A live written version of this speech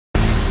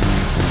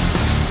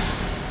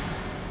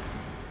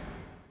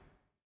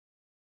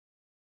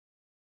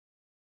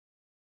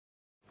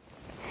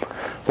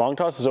Long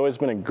toss has always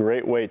been a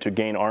great way to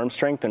gain arm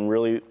strength and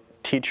really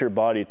teach your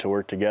body to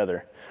work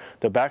together.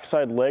 The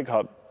backside leg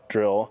hop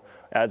drill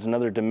adds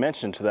another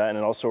dimension to that, and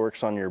it also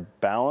works on your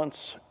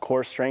balance,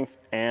 core strength,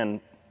 and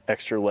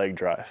extra leg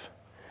drive.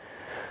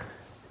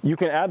 You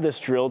can add this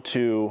drill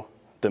to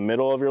the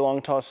middle of your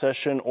long toss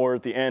session or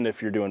at the end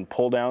if you're doing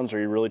pull downs or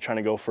you're really trying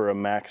to go for a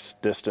max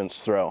distance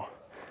throw.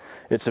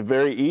 It's a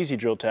very easy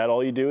drill to add.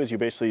 All you do is you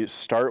basically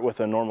start with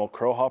a normal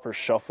crow hop or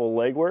shuffle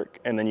leg work,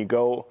 and then you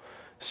go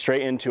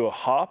straight into a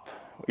hop.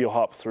 You'll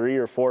hop 3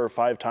 or 4 or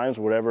 5 times,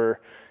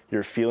 whatever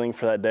you're feeling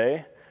for that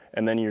day,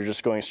 and then you're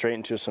just going straight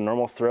into some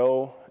normal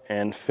throw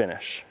and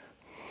finish.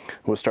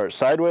 We'll start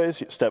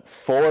sideways, step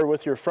forward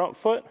with your front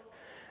foot,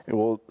 and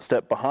we'll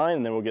step behind,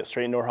 and then we'll get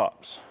straight into our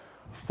hops.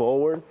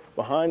 Forward,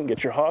 behind,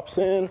 get your hops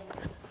in,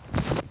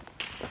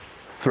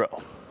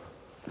 throw.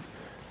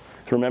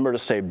 Remember to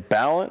stay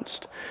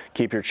balanced,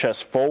 keep your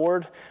chest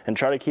forward, and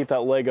try to keep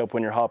that leg up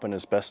when you're hopping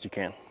as best you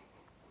can.